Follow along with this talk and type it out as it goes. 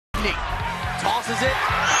technique. Tosses it,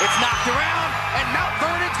 it's knocked around, and Mount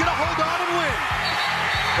Vernon's gonna hold on and win.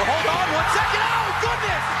 Well, hold on 1 second, oh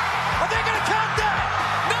goodness! Are they gonna count that?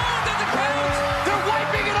 No, it doesn't count! They're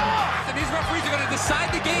wiping it off! And these referees are gonna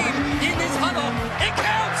decide the game in this huddle. It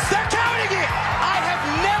counts! They're counting it! I have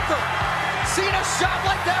never seen a shot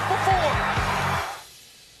like that before!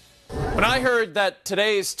 When I heard that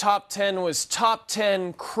today's top 10 was top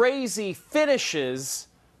 10 crazy finishes,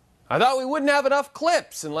 I thought we wouldn't have enough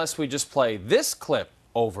clips unless we just play this clip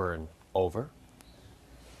over and over.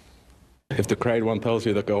 If the crowd one tells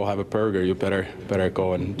you to go have a burger, you better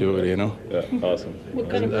go and do it, you know? Yeah, awesome. What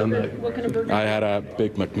kind of burger? I had a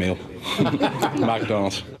Big McMeal.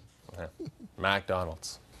 McDonald's. Yeah,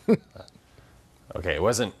 McDonald's. Okay, it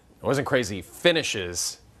wasn't crazy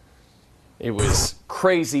finishes. It was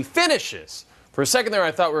crazy finishes. For a second there,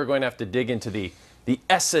 I thought we were going to have to dig into the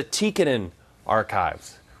Esa Tikkanen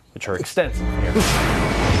archives, which are extensive here.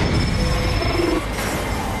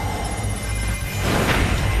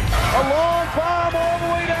 A long bomb all the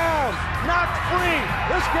way down. Knocked free.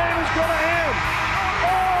 This game is going to end.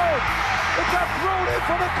 Oh, it got thrown in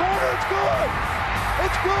from the corner. It's good.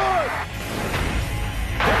 It's good.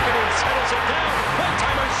 Tikkanen settles it down.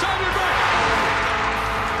 One-timer, Soderberg.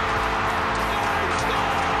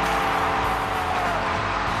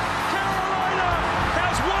 Carolina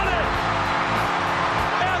has won it.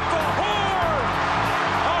 At the horn.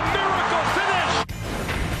 A miracle finish.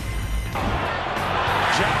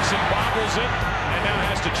 Jackson boggles it and now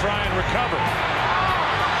has to try and recover.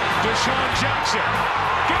 Deshaun Jackson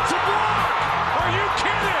gets a block. Are you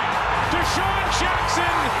kidding? Deshaun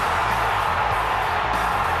Jackson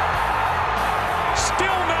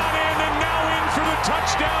still not in and now in for the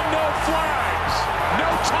touchdown. No flags. No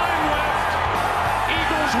time left.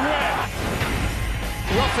 Eagles win.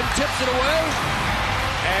 Ruffin tips it away.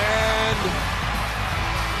 And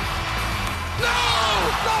no!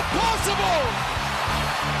 Not possible!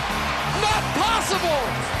 Not possible!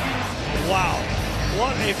 Wow.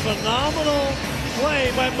 What a phenomenal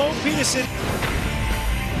play by Mo Peterson.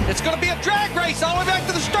 It's going to be a drag race all the way back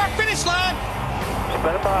to the start-finish line.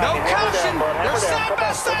 No caution. They're side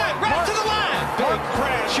by side, right to the line. Big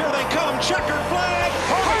crash. Here they come. Checkered flag.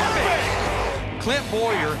 Perfect. Clint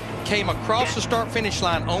Boyer came across the start-finish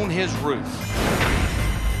line on his roof.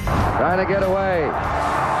 Trying to get away.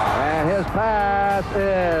 And his pass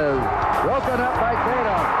is broken up by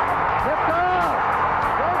Tatum. Tipped off.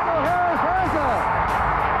 Rachel Harris has it.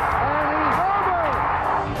 And he's over.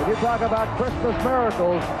 If you talk about Christmas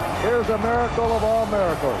miracles, here's a miracle of all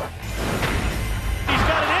miracles. He's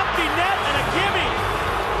got an empty net and a gimme.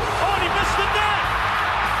 Oh, and he missed the net.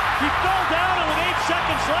 He fell down, and with 8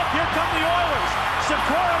 seconds left, here come the Oilers.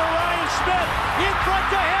 Sikora to Ryan Smith. In front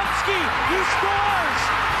to Hemsky. He scores.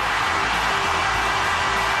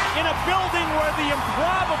 In a building where the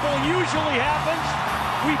improbable usually happens,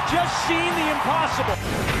 we've just seen the impossible.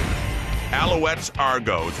 Alouettes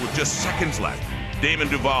Argos with just seconds left. Damon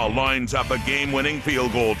Duvall lines up a game-winning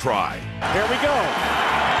field goal try. Here we go.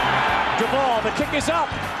 Duvall, the kick is up.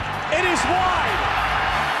 It is wide.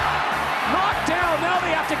 Knocked down. Now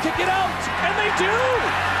they have to kick it out. And they do.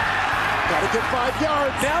 Got to get 5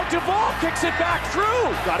 yards. Now Duvall kicks it back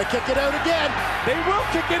through. Got to kick it out again. They will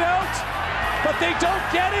kick it out, but they don't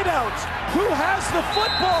get it out. Who has the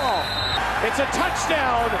football? It's a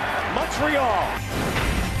touchdown, Montreal.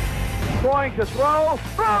 Going to throw.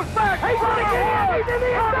 Throws back. He's going to get it. He's in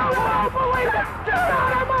the end zone. Oh, believe it.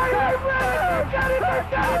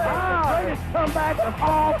 Greatest comeback of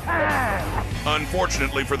all time.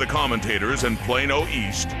 Unfortunately for the commentators and Plano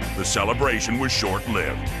East, the celebration was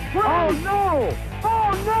short-lived. Oh, no.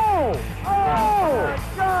 Oh, no. Oh,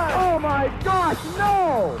 oh my gosh,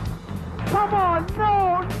 no. Come on,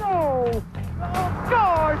 no. Oh,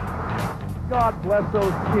 gosh. God bless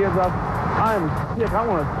those kids. I'm sick. I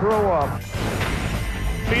want to throw up.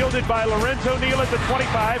 Fielded by Lorenzo Neal at the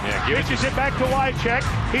 25. Pitches it back to Wycheck.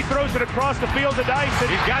 He throws it across the field to Dyson.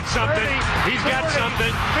 He's got something. 30, He's got 40,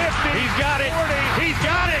 something. 50. He's got it. 40, He's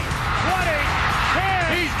got it. 20,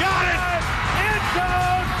 10. He's got it. End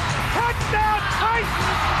zone. Touchdown,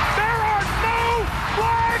 Tyson. There are no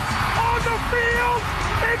flags on the field.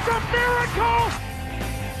 It's a miracle.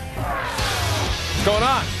 What's going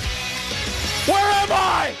on? Where am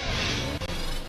I?